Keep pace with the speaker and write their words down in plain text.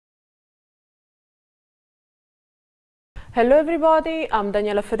Hello everybody, I'm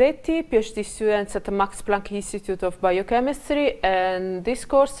Daniela Ferretti, PhD student at the Max Planck Institute of Biochemistry, and this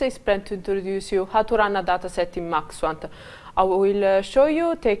course is planned to introduce you how to run a dataset in MaxQuant. I will show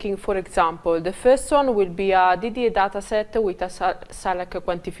you taking, for example, the first one will be a DDA dataset with a SILAC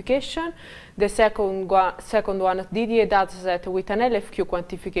quantification. The second one, DDA dataset with an LFQ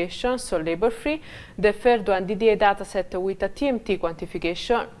quantification, so label-free. The third one, DDA dataset with a TMT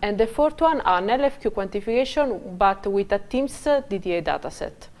quantification. And the fourth one, an LFQ quantification, but with a TIMS DDA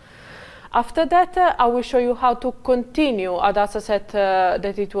dataset. After that, I will show you how to continue a dataset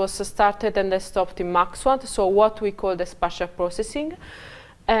that it was started and then stopped in MaxQuant, so what we call the spatial processing.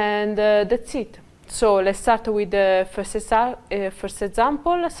 And that's it. So let's start with the first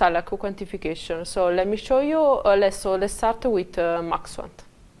example, SILAC quantification. So let me show you, let's start with MaxQuant.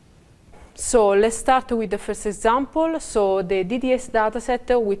 So let's start with the first example, so the DDS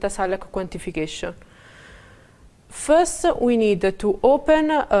dataset with a SILAC quantification. First, we need to open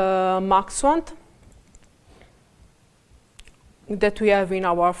MaxQuant that we have in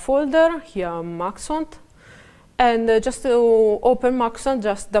our folder, here MaxQuant. And just to open MaxQuant,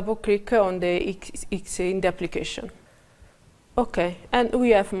 just double click on the X in the application. Okay, and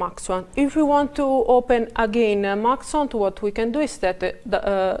we have MaxQuant. If we want to open again MaxQuant, what we can do is that,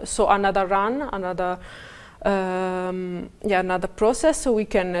 so another run, another process, so we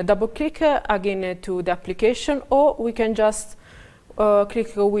can double click again to the application, or we can just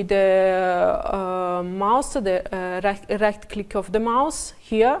click with the mouse, the right click of the mouse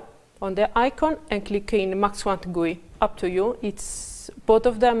here on the icon and click in MaxQuant GUI. Up to you, it's both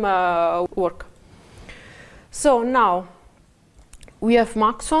of them work. So now we have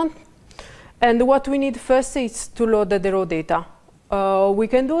MaxQuant, and what we need first is to load the raw data. We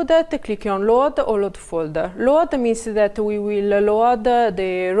can do that clicking on load or load folder. Load means that we will load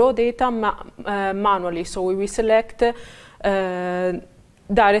the raw data manually, so we will select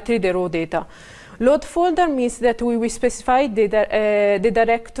directly the raw data. Load folder means that we will specify the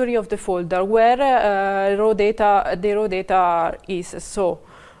directory of the folder where the raw data is. So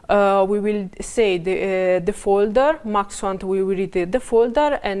we will say the folder, MaxQuant will read the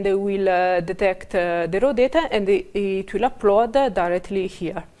folder and they will detect the raw data and it will upload directly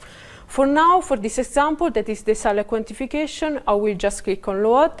here. For now, for this example, that is the SILAC quantification, I will just click on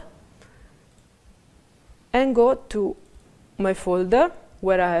load and go to my folder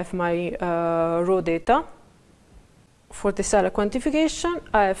where I have my raw data. For the SILAC quantification,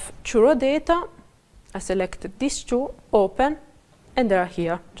 I have two raw data. I selected these two, open, and they are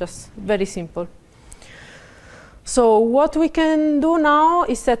here, just very simple. So what we can do now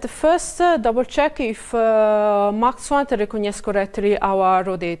is that first double check if MaxQuant recognizes correctly our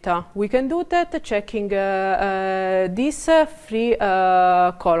raw data. We can do that checking these three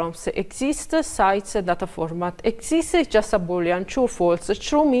columns: exist, size, data format. Exist is just a boolean, true, false.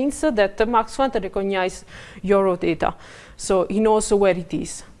 True means that MaxQuant recognizes your raw data, so he knows where it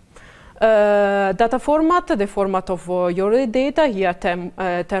is. Data format, the format of your raw data, here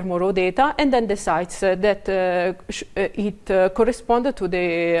thermo raw data, and then the size that it corresponds to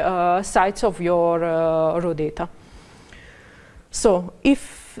the size of your raw data. So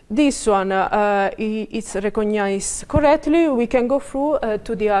if this one is recognized correctly, we can go through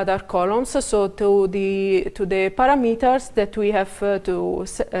to the other columns, so to the parameters that we have to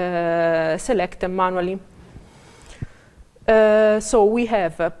select manually. So we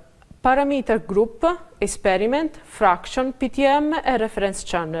have parameter group, experiment, fraction, PTM, and reference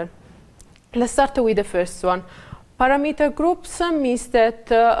channel. Let's start with the first one. Parameter groups means that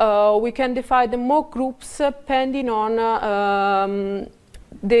we can define more groups depending on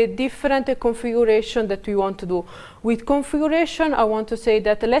the different configuration that we want to do. With configuration, I want to say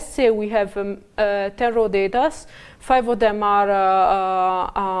that, let's say we have 10 raw data, 5 of them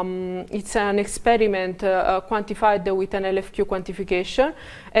are, it's an experiment quantified with an LFQ quantification,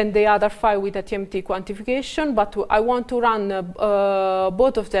 and the other 5 with a TMT quantification, but I want to run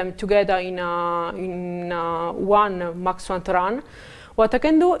both of them together in one MaxQuant run. What I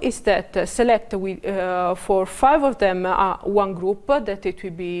can do is that select for 5 of them one group, that it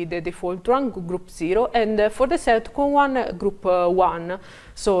will be the default one, group 0, and for the second one, group 1,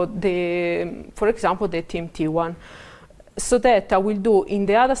 so for example, the TMT one. So that I will do in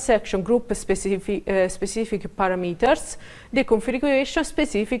the other section group specific parameters, the configuration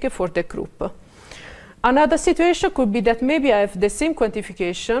specific for the group. Another situation could be that maybe I have the same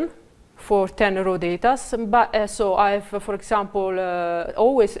quantification for 10 raw data, but so I have, for example,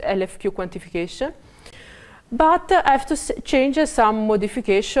 always LFQ quantification, but I have to change some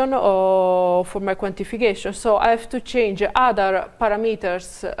modification for my quantification. So I have to change other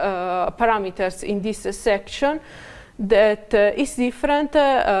parameters in this section that is different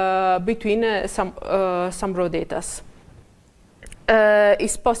between some raw data.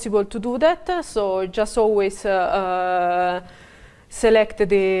 It's possible to do that, so just always select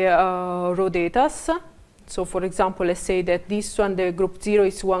the raw data. So for example, let's say that this one, the group 0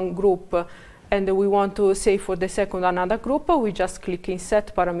 is one group, and we want to say for the second another group, we just click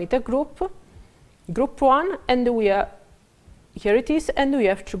Insert Parameter Group, Group 1, and we are, here it is, and we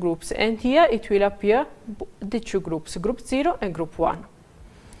have two groups. And here it will appear the two groups, Group 0 and Group 1.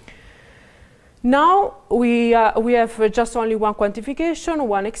 Now we have just only one quantification,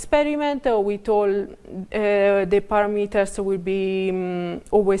 one experiment. With all the parameters will be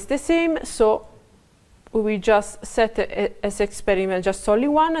always the same. So we will just set as experiment just only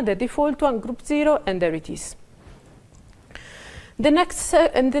one, the default one, Group 0, and there it is. The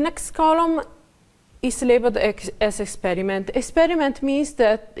next column is labeled as experiment. Experiment means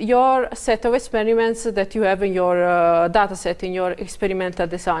that your set of experiments that you have in your data set, in your experimental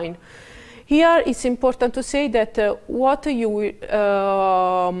design. Here it's important to say that what you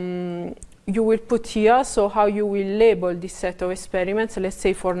will put here, so how you will label this set of experiments. Let's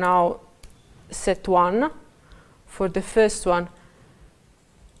say for now set 1 for the first one,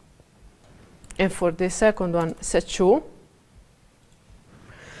 and for the second one set 2.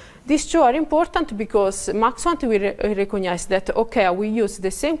 These two are important because MaxQuant will recognize that, okay, we use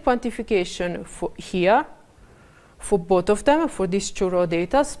the same quantification for here, for both of them, for these two raw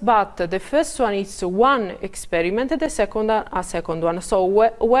data, but the first one is one experiment and the second one a second one. So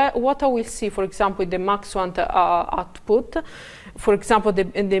what I will see, for example, in the MaxQuant output, for example,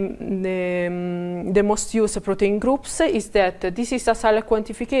 the most used protein groups is that this is a SILAC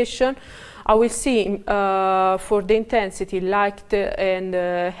quantification. I will see for the intensity, light and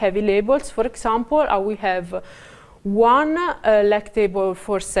heavy labels, for example, I will have one LAC table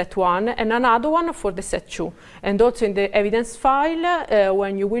for set 1 and another one for the set 2. And also in the evidence file,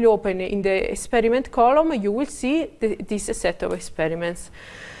 when you will open in the experiment column, you will see this set of experiments.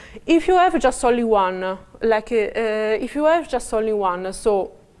 If you have just only one, if you have just only one,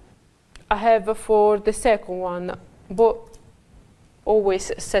 so I have for the second one,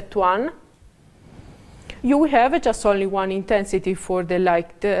 always set 1, you will have just only one intensity for the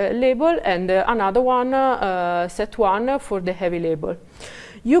light label and another one, set 1, for the heavy label.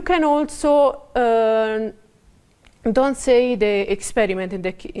 You can also don't say the experiment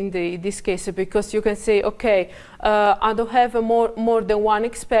in this case, because you can say, okay, I don't have more than one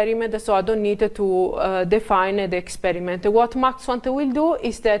experiment, so I don't need to define the experiment. What MaxQuant will do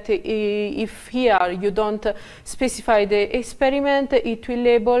is that if here you don't specify the experiment, it will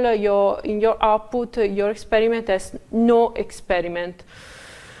label in your output your experiment as no experiment.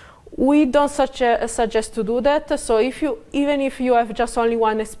 We don't suggest to do that. So even if you have just only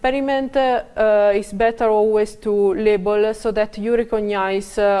one experiment, it's better always to label so that you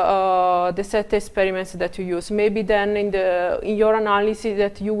recognize the set experiments that you use. Maybe then in your analysis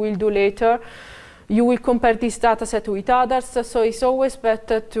that you will do later, you will compare this data set with others. So it's always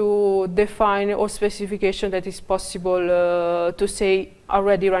better to define all specification that is possible to say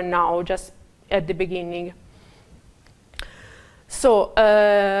already right now, just at the beginning. So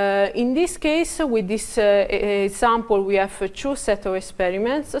in this case, with this example, we have two sets of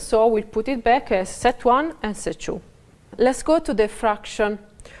experiments, so we'll put it back as set 1 and set 2. Let's go to the fraction.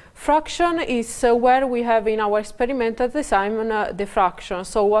 Fraction is where we have in our experimental design the fraction.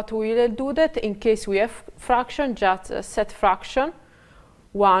 So what we will do that in case we have fraction, just set fraction,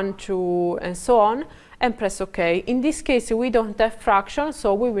 1, 2, and so on, and press OK. In this case, we don't have fraction,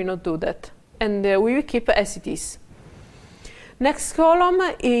 so we will not do that. And we will keep as it is. Next column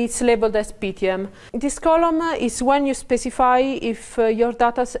is labeled as PTM. This column is when you specify if in your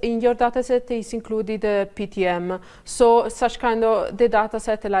dataset is included PTM. So such kind of the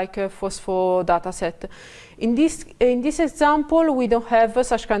dataset like a phospho dataset. In this example, we don't have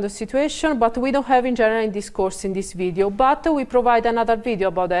such kind of situation, but we don't have in general in this course, in this video. But we provide another video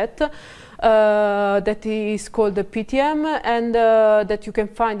about that. That is called the PTM, and that you can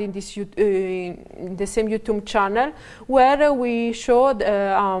find in this in the same YouTube channel, where we showed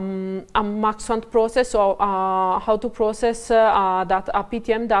a MaxQuant process, or how to process a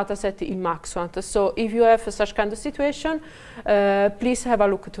PTM dataset in MaxQuant. So if you have such kind of situation, please have a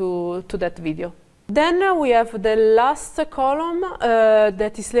look to that video. Then we have the last column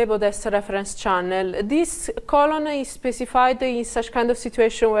that is labeled as reference channel. This column is specified in such kind of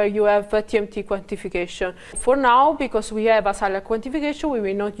situation where you have TMT quantification. For now, because we have a SILAC quantification, we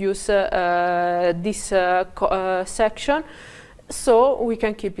will not use this section, so we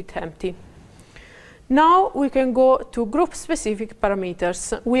can keep it empty. Now we can go to group-specific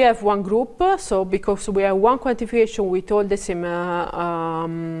parameters. We have one group, so because we have one quantification with all the same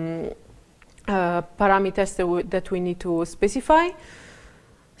parameters that we need to specify,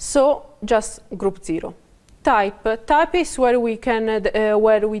 so just group 0. Type is where we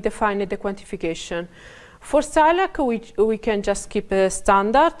define the quantification. For SILAC, we can just keep a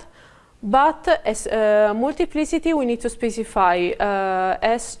standard, but as multiplicity, we need to specify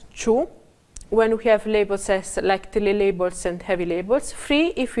as true when we have labels as like telelabels and heavy labels.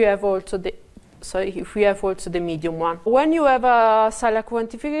 3 if you have also the medium one. When you have a SILAC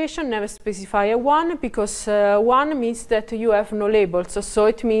quantification, never specify a 1, because 1 means that you have no labels, so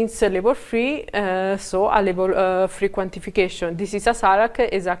it means label free, so a label free quantification. This is a SILAC,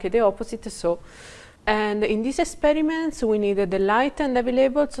 exactly the opposite. So, and in these experiments, we need the light and heavy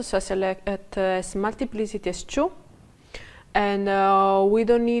labels, so I select as multiplicity as 2. And we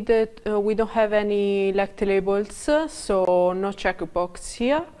don't need it, we don't have any lect labels, so no checkbox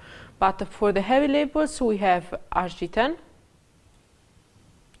here. But for the heavy labels, we have RG10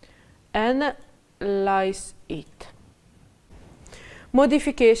 and lies 8.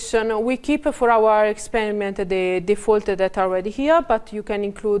 Modification, we keep for our experiment the default that are already here, but you can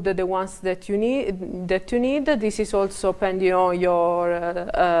include the ones that you need. This is also pending on your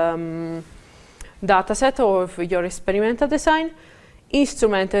dataset or your experimental design.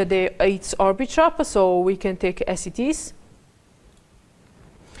 Instrument, it's orbit trap, so we can take as it is.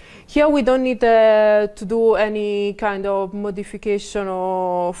 Here we don't need to do any kind of modification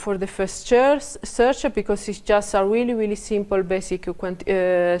for the first search, because it's just a really simple basic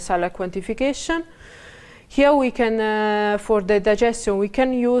SILAC quantification. Here we can, for the digestion, we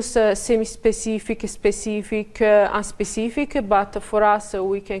can use semi-specific, specific, unspecific, but for us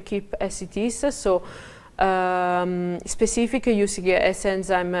we can keep as it is. So specific using as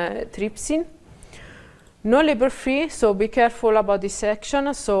enzyme trypsin. No label free, so be careful about this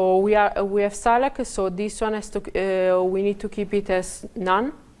section. So we have SILAC, so this one has to we need to keep it as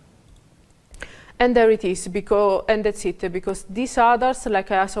none. And there it is, and that's it, because these others, like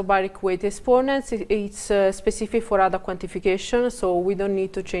isobaric weight exponents, it's specific for other quantification, so we don't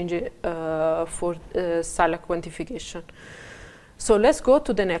need to change it for SILAC quantification. So let's go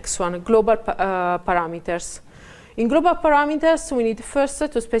to the next one, global parameters. In global parameters, we need first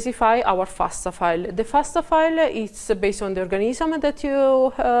to specify our FASTA file. The FASTA file is based on the organism that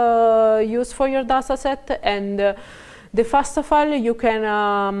you use for your dataset, and the FASTA file you can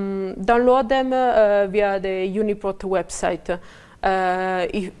download them via the Uniprot website.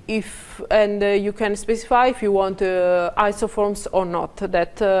 And you can specify if you want isoforms or not.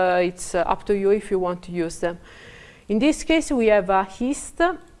 That it's up to you if you want to use them. In this case, we have a hist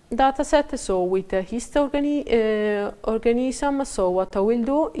dataset, so with a hist organism. So what I will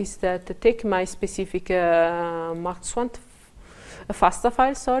do is that take my specific MaxQuant FASTA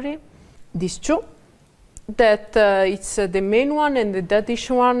file, sorry, these two. That it's the main one and the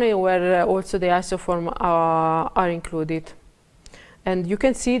addition one where also the isoform are included. And you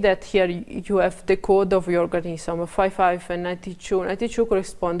can see that here you have the code of your organism, 55 and 92. 92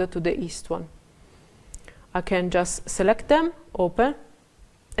 correspond to the hist one. I can just select them, open,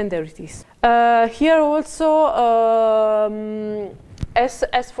 and there it is. Here also,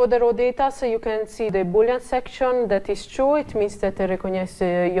 as for the raw data, so you can see the Boolean section that is true. It means that it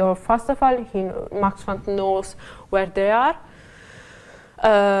recognizes your FASTA file. MaxQuant knows where they are.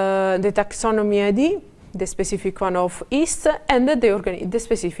 The taxonomy ID, the specific one of hist, and the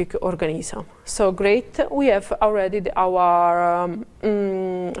specific organism. So great, we have already our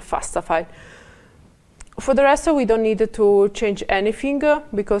FASTA file. For the rest, we don't need to change anything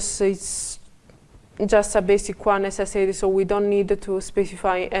because it's just a basic one, as I said, so we don't need to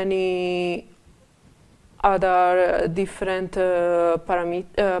specify any other different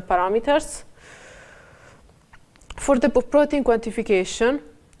parameters. For the protein quantification,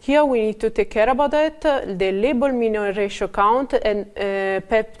 here we need to take care about it, the label minimum ratio count and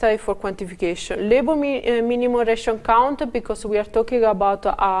peptide for quantification. Label minimum ratio count, because we are talking about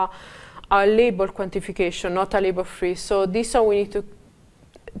a label quantification, not a label free. So this one we need to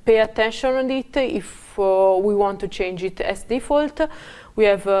pay attention on it. If we want to change it as default, we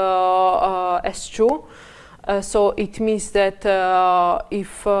have as true. So it means that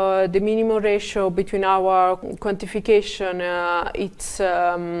if the minimum ratio between our quantification it's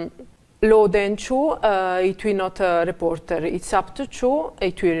lower than 2, it will not report it. It's up to 2,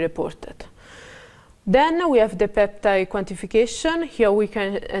 it will report it. Then we have the peptide quantification. Here we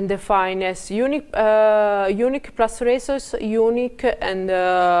can define as unique plus rhesus, unique, and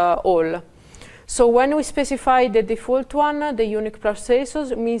all. So when we specify the default one, the unique plus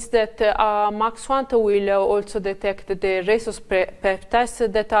resource, means that MaxQuant will also detect the resource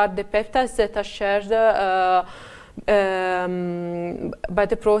peptides that are the peptides that are shared by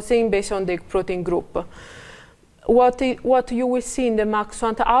the protein based on the protein group. What you will see in the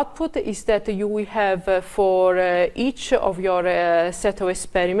MaxQuant output is that you will have for each of your set of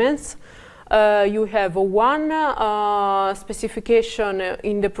experiments, you have one specification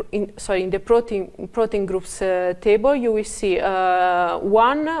in the protein groups table. You will see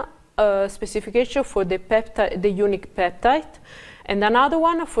one specification for the peptide, the unique peptide, and another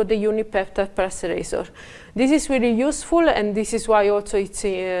one for the unique peptide plus resource. This is really useful, and this is why also it's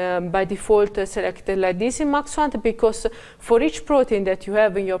by default selected like this in MaxQuant, because for each protein that you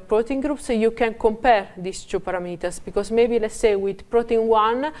have in your protein groups, you can compare these two parameters. Because maybe, let's say, with protein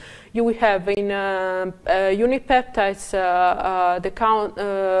 1, you will have in unique peptides the count,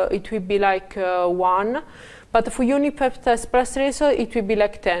 it will be like 1. But for unique peptides plus resource, it will be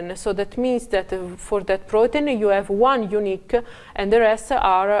like 10. So that means that for that protein, you have one unique, and the rest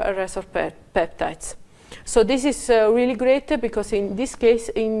are resource peptides. So this is really great, because in this case,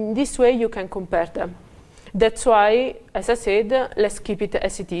 in this way, you can compare them. That's why, as I said, let's keep it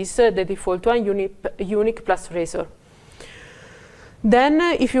as it is, the default one, unique plus resource. Then,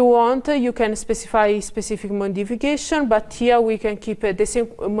 if you want, you can specify specific modification, but here we can keep the same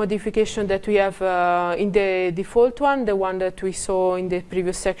modification that we have in the default one, the one that we saw in the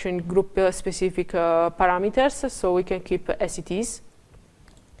previous section, group specific parameters, so we can keep as it is.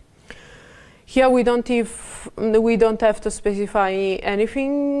 Here we don't have to specify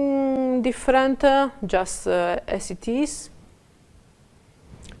anything different, just as it is.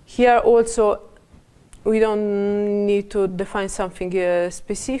 Here also, we don't need to define something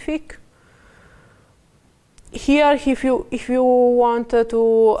specific. Here, if you want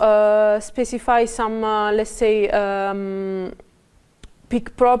to specify some, let's say,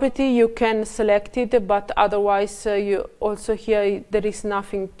 peak property, you can select it, but otherwise, you also here there is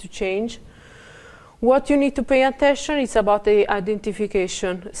nothing to change. What you need to pay attention is about the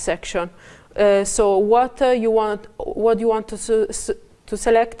identification section. So what you want to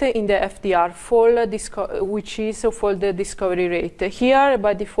select in the FDR, which is for the discovery rate. Here,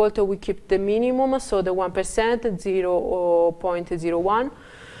 by default, we keep the minimum, so the 1%, 0.01.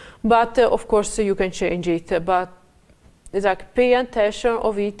 But of course, you can change it. But it's like pay attention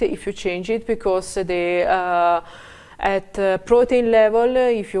of it if you change it, because the at protein level,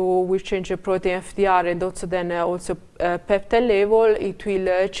 if you will change the protein FDR and also then also peptide level, it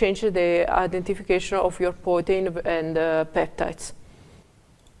will change the identification of your protein and peptides.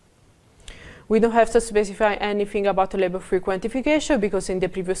 We don't have to specify anything about label-free quantification, because in the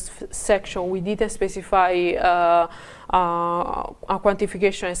previous section we didn't specify a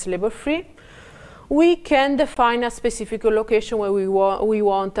quantification as label-free. We can define a specific location where we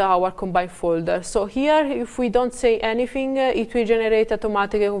want our combined folder. So here, if we don't say anything, it will generate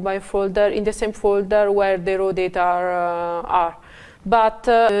automatically a combined folder in the same folder where the raw data are. But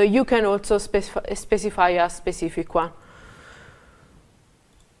you can also specify a specific one.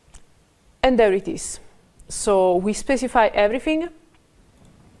 And there it is. So we specify everything.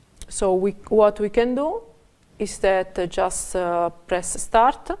 So what we can do is that just press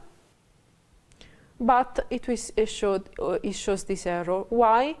start. But it shows this error.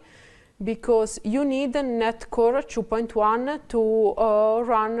 Why? Because you need netcore 2.1 to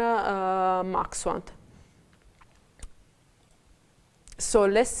run MaxQuant. So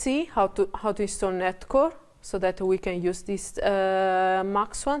let's see how to install netcore so that we can use this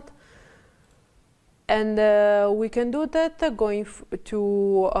MaxQuant. And we can do that going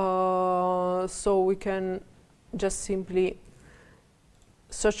to, so we can just simply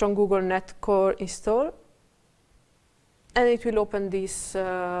search on Google netcore install, and it will open this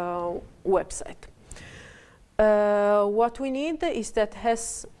website. What we need is that,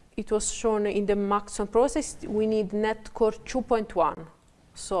 as it was shown in the MaxQuant process, we need netcore 2.1.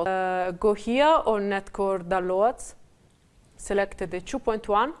 So go here on netcore downloads, select the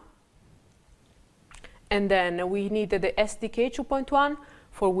 2.1, and then we need the SDK 2.1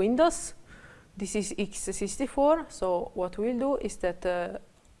 for Windows. This is x64, so what we'll do is that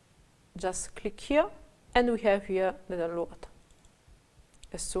just click here, and we have here the download.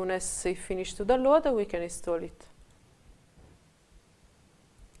 As soon as it finishes to download, we can install it.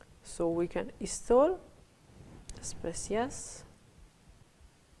 So we can install, just press yes,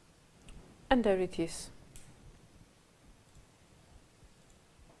 and there it is.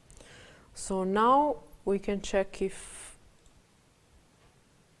 So now we can check if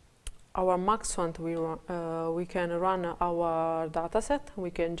our MaxQuant, we can run our dataset. We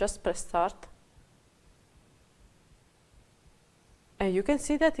can just press start, And you can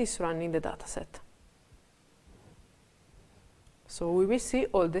see that it's running the dataset. So we will see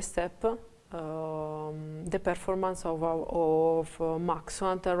all the steps, the performance of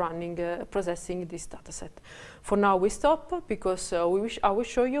MaxQuant running, processing this dataset. For now we stop because I will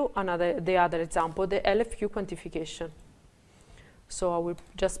show you the other example, the LFQ quantification. So I will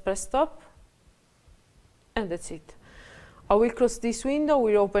just press stop, and that's it. I will close this window.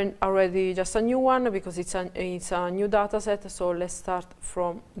 We'll open already just a new one because it's a new dataset. So let's start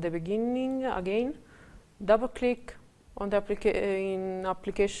from the beginning again. Double click on the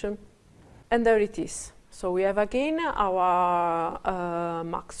application, and there it is. So we have again our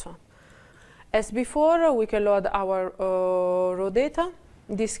MaxQuant. As before, we can load our raw data.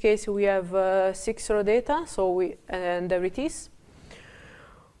 In this case, we have 6 raw data. So and there it is.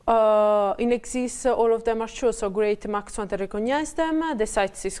 In exists, all of them are true, so great, MaxQuant recognizes them, the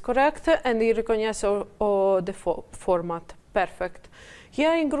size is correct, and it recognizes all the format. Perfect.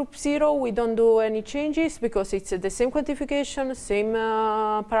 Here in group 0, we don't do any changes because it's the same quantification, same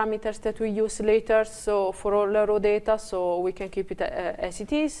parameters that we use later, so for all raw data, so we can keep it as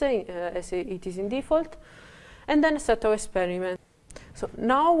it is in default, and then set our experiment. So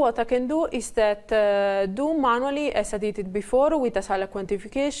now what I can do is that do manually, as I did it before, with a SILAC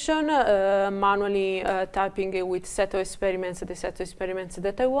quantification, manually typing with set of experiments, the set of experiments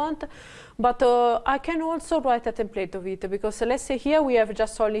that I want. But I can also write a template of it, because let's say here we have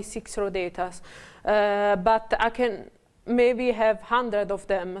just only 6 raw data, but I can maybe have 100 of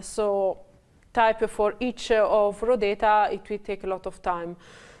them. So type for each of raw data, it will take a lot of time.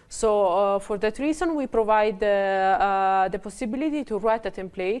 So for that reason, we provide the possibility to write a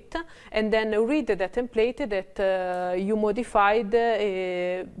template and then read the template that you modified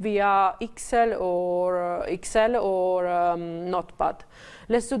via Excel or Notepad.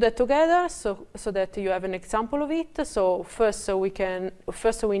 Let's do that together so that you have an example of it. So first we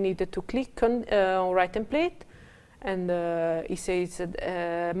need to click on write template, and it says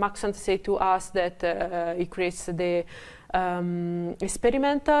MaxQuant say to us that it creates the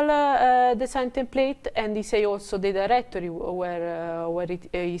experimental design template, and they say also the directory where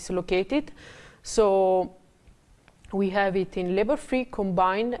it is located. So we have it in label-free,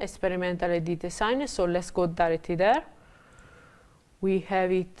 combined, experimental ID design. So let's go directly there. We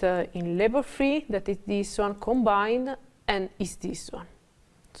have it in label-free, that is this one, combined, and is this one.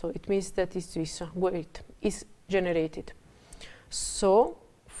 So it means that it's this one where it is generated. So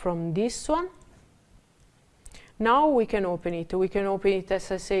from this one, now we can open it. We can open it,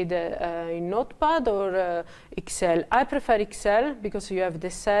 as I said, in Notepad or Excel. I prefer Excel because you have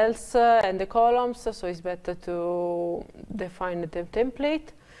the cells and the columns, so it's better to define the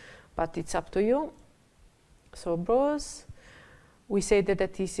template, but it's up to you. So browse. We say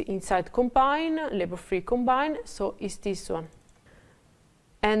that is inside combine, label-free combine, so it's this one.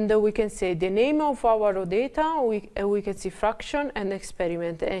 And we can say the name of our raw data, we can see fraction and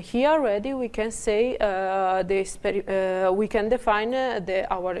experiment. And here already we can say we can define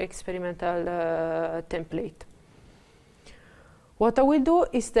our experimental template. What I will do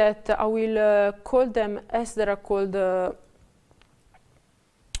is that I will call them as they are called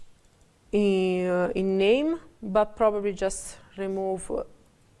in name, but probably just remove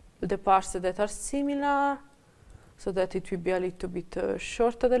the parts that are similar, so that it will be a little bit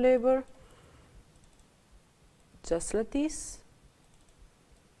shorter, the label, just like this.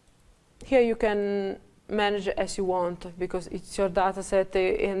 Here you can manage as you want, because it's your data set,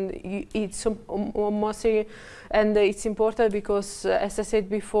 and it's mostly, and it's important because, as I said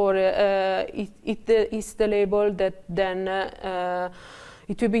before, it is the label that then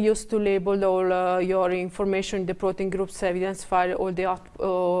it will be used to label all your information in the protein groups evidence file, all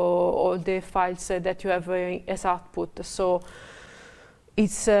the files that you have as output. So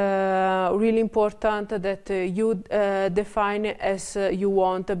it's really important that you define as you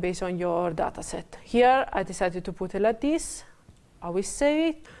want based on your data set. Here I decided to put it like this. I will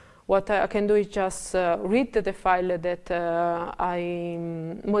save it. What I can do is just read the file that I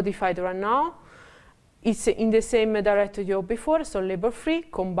modified right now. It's in the same directory of before, so label-free,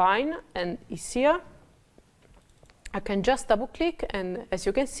 combine, and it's here. I can just double-click, and as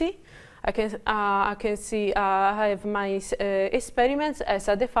you can see, I can see I have my experiments as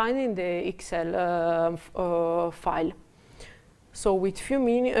I defined in the Excel file. So with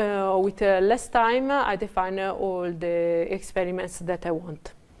less time, I define all the experiments that I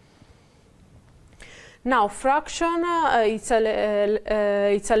want. Now, fraction, it's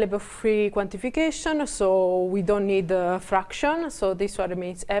a label-free quantification, so we don't need a fraction, so this one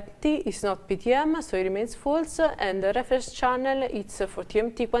remains empty. It's not PTM, so it remains false. And the reference channel, it's for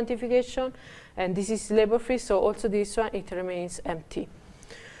TMT quantification, and this is label-free, so also this one, it remains empty.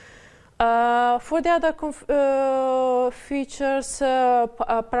 For the other features,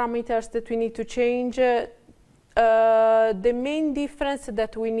 parameters that we need to change, the main difference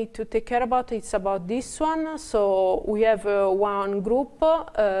that we need to take care about is about this one. So we have one group.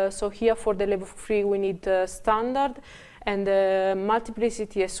 So here for the label-free we need standard and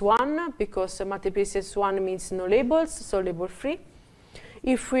multiplicity S1, because multiplicity S1 means no labels, so label-free.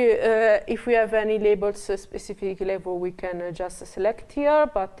 If we have any labels, specific label, we can just select here.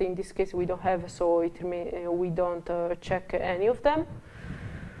 But in this case we don't have, so we don't check any of them.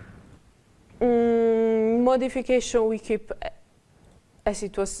 Modification we keep as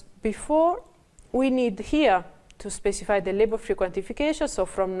it was before. We need here to specify the label-free quantification, so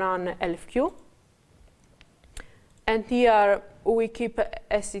from none LFQ. And here we keep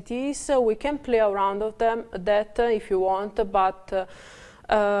as it is. So we can play around with them if you want, but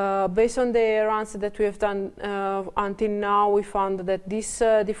based on the runs that we have done until now, we found that these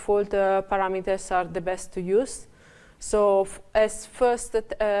default parameters are the best to use. So as first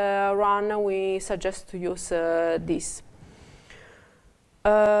run, we suggest to use this.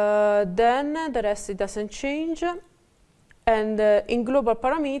 Then the rest, it doesn't change. And in global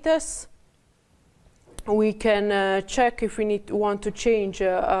parameters, we can check if we want to change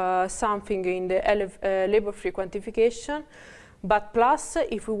something in the label-free quantification. But plus,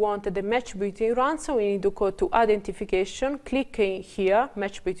 if we want the match between runs, we need to go to identification, click in here,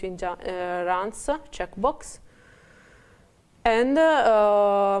 match between runs, checkbox. And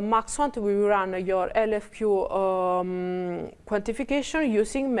MaxQuant will run your LFQ quantification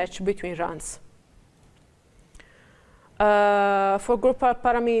using match between runs. For group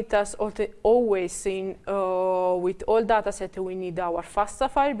parameters, always with all datasets, we need our FASTA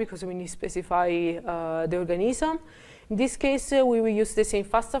file because we need to specify the organism. In this case, we will use the same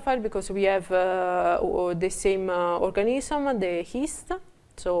FASTA file because we have the same organism, the hist.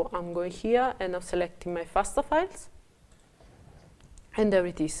 So I'm going here and I'm selecting my FASTA files. And there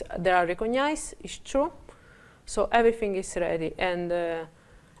it is. They are recognized, it's true. So everything is ready. And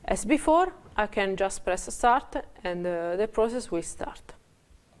as before, I can just press start and the process will start.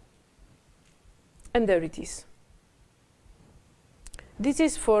 And there it is. This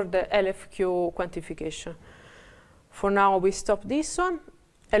is for the LFQ quantification. For now, we stop this one.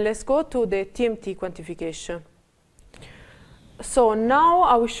 And let's go to the TMT quantification. So now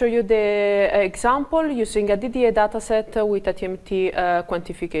I will show you the example using a DDA dataset with a TMT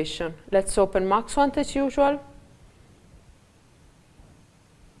quantification. Let's open MaxQuant as usual.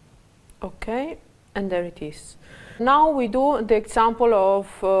 Okay, and there it is. Now we do the example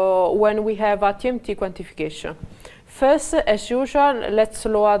of when we have a TMT quantification. First, as usual, let's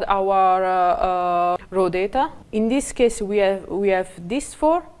load our raw data. In this case, we have these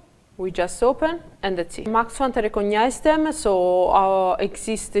four. We just open, and that's it. MaxQuant recognizes them, so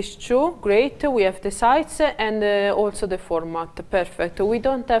exist is true. Great. We have the sites and also the format. Perfect. We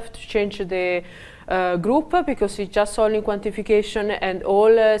don't have to change the group because it's just only quantification, and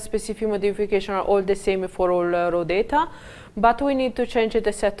all specific modifications are all the same for all raw data. But we need to change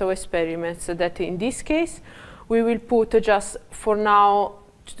the set of experiments. That in this case, we will put just for now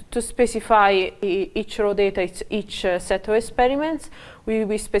to specify each raw data, each set of experiments. We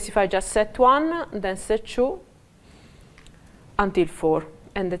will specify just set 1, then set 2, until 4,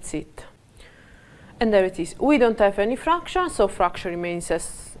 and that's it. And there it is. We don't have any fraction, so fraction remains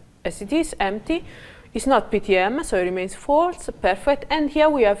as it is, empty. It's not PTM, so it remains false, perfect. And here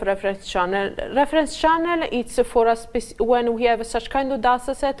we have reference channel. Reference channel, it's for a when we have such kind of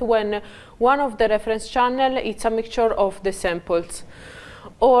data set, when one of the reference channel, it's a mixture of the samples.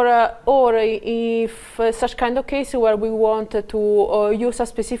 Or if such kind of case where we want to use a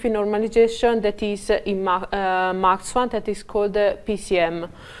specific normalization that is in MaxQuant, that is called PCM.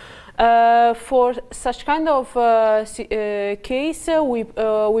 For such kind of case,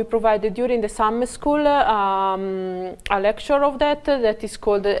 we provided during the summer school a lecture of that is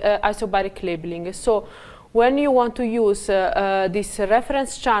called isobaric labeling. So when you want to use this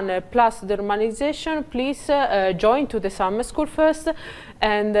reference channel plus the normalization, please join to the summer school first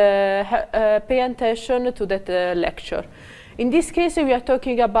and pay attention to that lecture. In this case, we are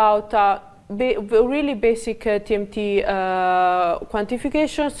talking about really basic TMT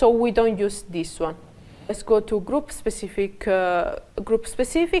quantification, so we don't use this one. Let's go to group specific,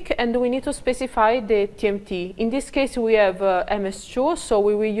 and we need to specify the TMT. In this case, we have MS2, so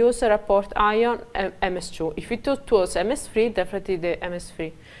we will use a report ion MS2. If it was MS3, definitely the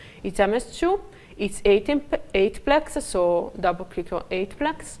MS3. It's MS2, it's 8-plex, so double click on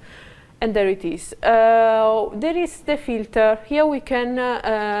 8-plex, and there it is. There is the filter. Here we can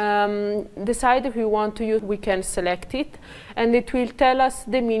decide if we want to use, we can select it, and it will tell us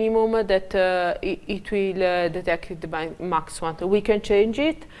the minimum that it will detect by MaxQuant. We can change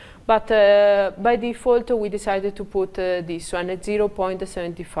it, but by default we decided to put this one at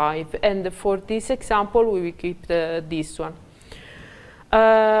 0.75, and for this example we will keep this one.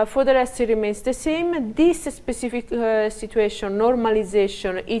 For the rest, it remains the same. This specific situation,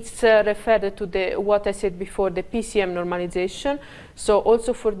 normalization, it's referred to what I said before, the PCM normalization. So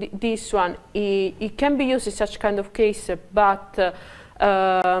also for this one, it can be used in such kind of case, but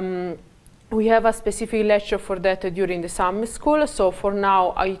we have a specific lecture for that during the summer school. So for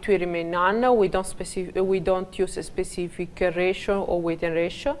now, it will remain none. We don't use a specific ratio or weighting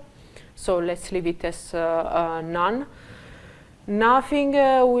ratio. So let's leave it as none. Nothing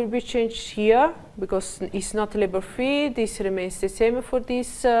will be changed here because it's not label-free. This remains the same for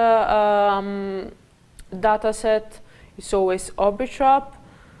this data set. It's always arbitrap,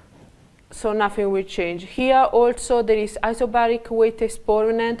 so nothing will change. Here also there is isobaric weight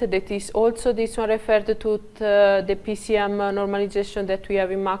exponent, that is also this one referred to the PCM normalization that we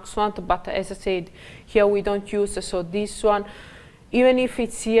have in MaxQuant, but as I said, here we don't use, so this one, even if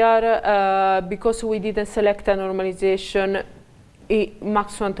it's here, because we didn't select a normalization,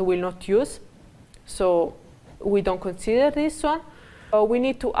 MaxQuant will not use, so we don't consider this one. We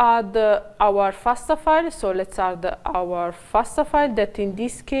need to add our FASTA file, so let's add our FASTA file, that in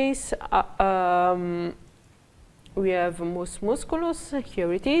this case we have mus musculus,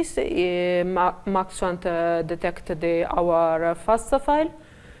 here it is. MaxQuant detected our FASTA file,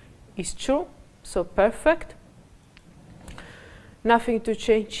 is true, so perfect. Nothing to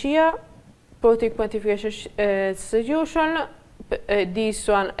change here. Protein quantification as usual. This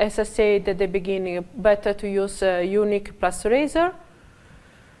one, as I said at the beginning, better to use unique plus razor.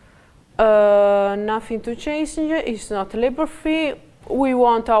 Nothing to change, it's not label-free. We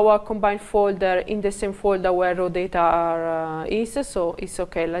want our combined folder in the same folder where raw data is, so it's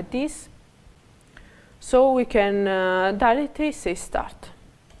okay like this. So we can directly say start.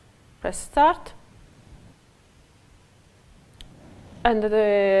 Press start. And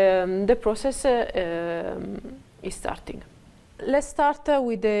the process is starting. Let's start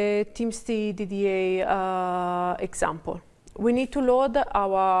with the timsTOF DDA example. We need to load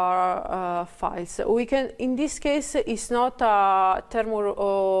our files. We can, in this case, it's not a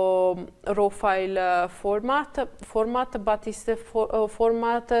thermo raw file format, but it's the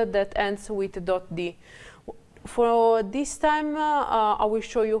format that ends with .d. For this time, I will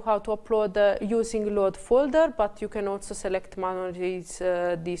show you how to upload using load folder, but you can also select manually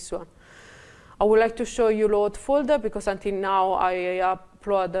this one. I would like to show you load folder because until now I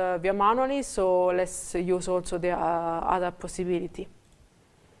upload via manually, so let's use also the other possibility.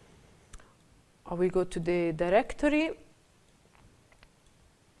 I will go to the directory,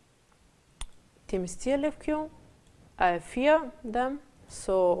 timsTLFQ. I have here them,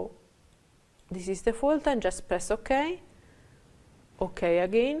 so this is the folder, and just press OK. OK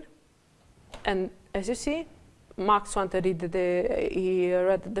again, and as you see, MaxQuant read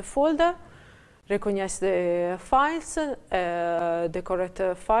the folder. Recognize the files, the correct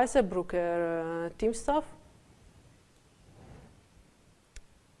files, Bruker timsTOF,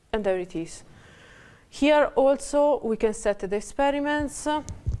 and there it is. Here also we can set the experiments.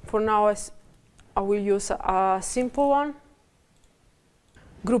 For now I will use a simple one.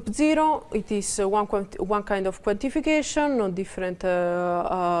 Group 0, it is one kind of quantification, no different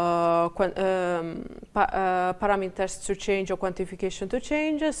parameters to change or quantification to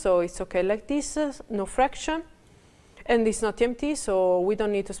change, so it's okay like this, no fraction. And it's not TMT, so we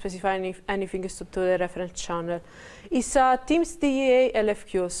don't need to specify anything to the reference channel. It's a timsDDA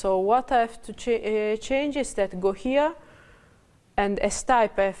LFQ, so what I have to change is that go here, and as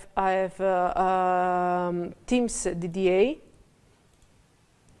type I have timsDDA.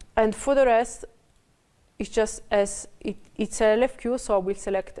 And for the rest, it's just as it's a LFQ, so I will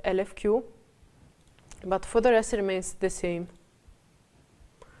select LFQ. But for the rest, it remains the same.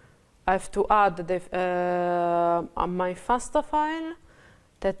 I have to add my FASTA file,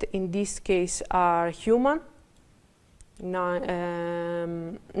 that in this case are human.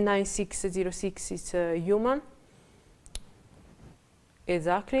 9606 is human.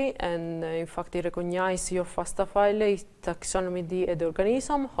 Exactly, and in fact it recognizes your FASTA file, is taxonomy D and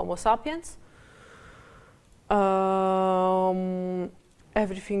organism, Homo sapiens.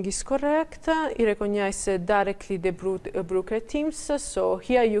 Everything is correct. It recognizes directly the broker teams. So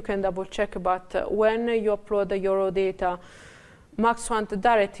here you can double check, but when you upload your raw data, MaxQuant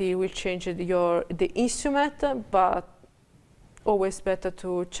directly will change the instrument, but always better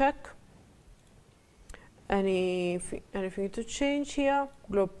to check. Anything to change here?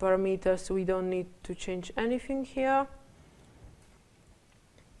 Globe parameters, we don't need to change anything here.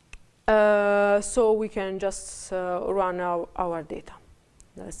 So we can just run our data.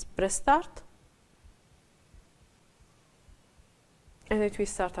 Let's press start. And it will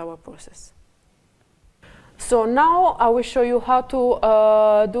start our process. So now I will show you how to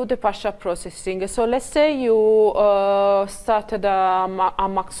do the partial processing. So let's say you started a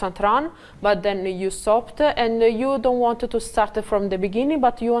MaxQuant run, but then you stopped, and you don't want to start from the beginning,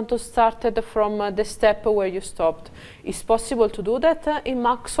 but you want to start from the step where you stopped. It's possible to do that in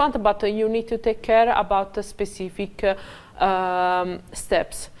MaxQuant, but you need to take care about the specific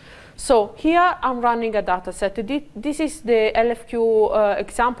steps. So here I'm running a data set. This is the LFQ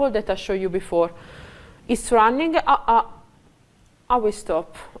example that I showed you before. It's running, I will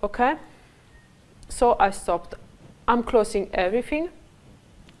stop, okay? So I stopped. I'm closing everything.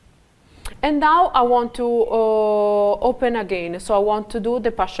 And now I want to open again. So I want to do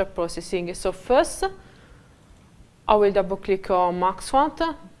the partial processing. So first, I will double click on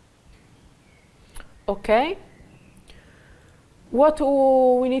MaxQuant. Okay. What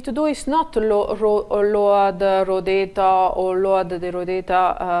we need to do is not load the raw data or load the raw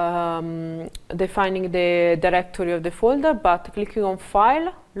data defining the directory of the folder, but clicking on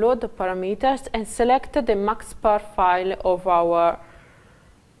File, Load the Parameters, and select the maxpar file of our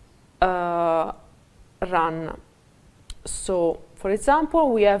run. So, for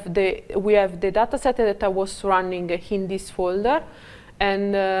example, we have the dataset that I was running in this folder.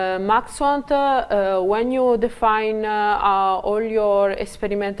 And MaxQuant, when you define all your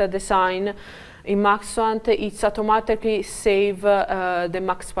experimental design in MaxQuant, it's automatically save the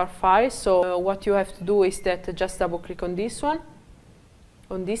maxpar file. So what you have to do is that just double click on this one,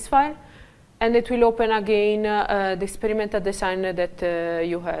 on this file, and it will open again the experimental design that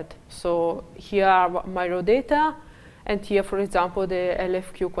you had. So here are my raw data, and here, for example, the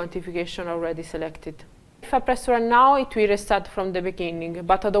LFQ quantification already selected. If I press run now, it will restart from the beginning,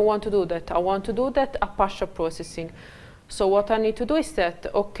 but I don't want to do that. I want to do that a partial processing. So what I need to do is that,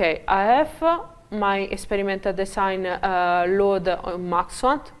 okay, I have my experimental design load on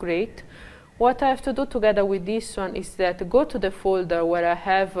MaxQuant, great. What I have to do together with this one is that go to the folder where I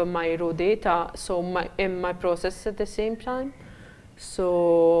have my raw data, so my process at the same time.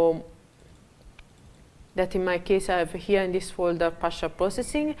 So that in my case I have here in this folder partial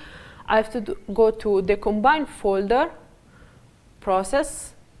processing. I have to go to the combined folder,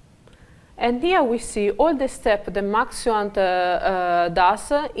 process, and here we see all the steps the MaxQuant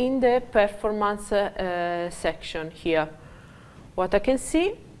does in the performance section here. What I can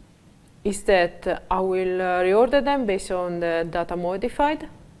see is that I will reorder them based on the data modified.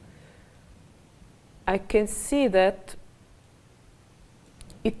 I can see that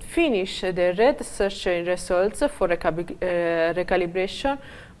it finished the red search results for recalibration,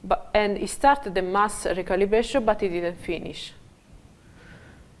 and it started the mass recalibration, but it didn't finish.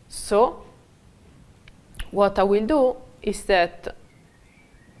 So what I will do is that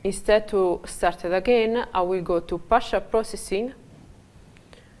instead to start it again, I will go to partial processing,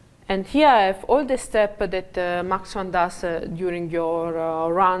 and here I have all the steps that MaxQuant does during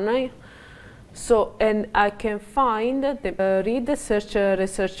your run. So, and I can find the read, search,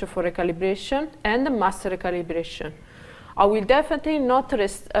 research for recalibration and mass recalibration. I will definitely not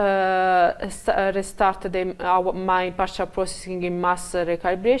restart my partial processing in mass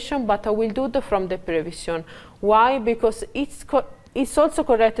recalibration, but I will do that from the previous one. Why? Because it's also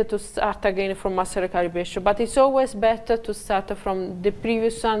correct to start again from mass recalibration, but it's always better to start from the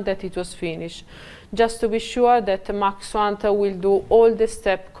previous one that it was finished, just to be sure that MaxQuant will do all the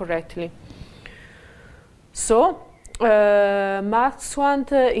steps correctly. So,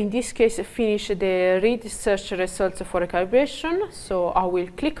 MaxQuant in this case finished the read search results for recalibration. So I will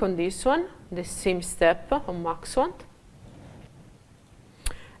click on this one, the same step on MaxQuant,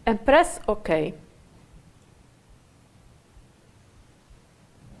 and press OK.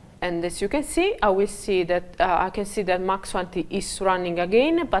 And as you can see, I will see that I can see that MaxQuant is running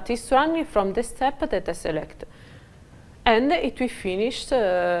again, but it's running from the step that I select, and it will finish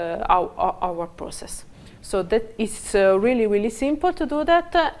our process. So that is really simple to do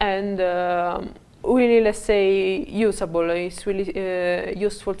that, and really, let's say, usable. It's really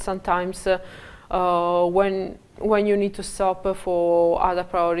useful sometimes when when you need to stop for other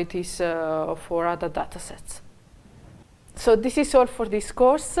priorities for other data sets. So this is all for this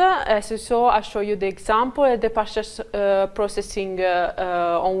course. As you saw, I show you the example of the partial processing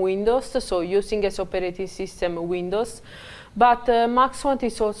on Windows, so using as operating system Windows. But MaxQuant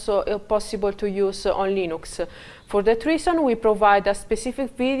is also possible to use on Linux. For that reason, we provide a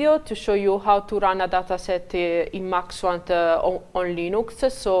specific video to show you how to run a dataset in MaxQuant on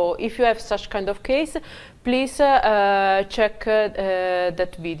Linux. So if you have such kind of case, please check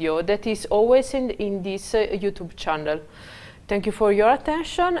that video. That is always in this YouTube channel. Thank you for your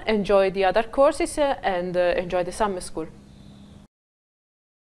attention. Enjoy the other courses and enjoy the summer school.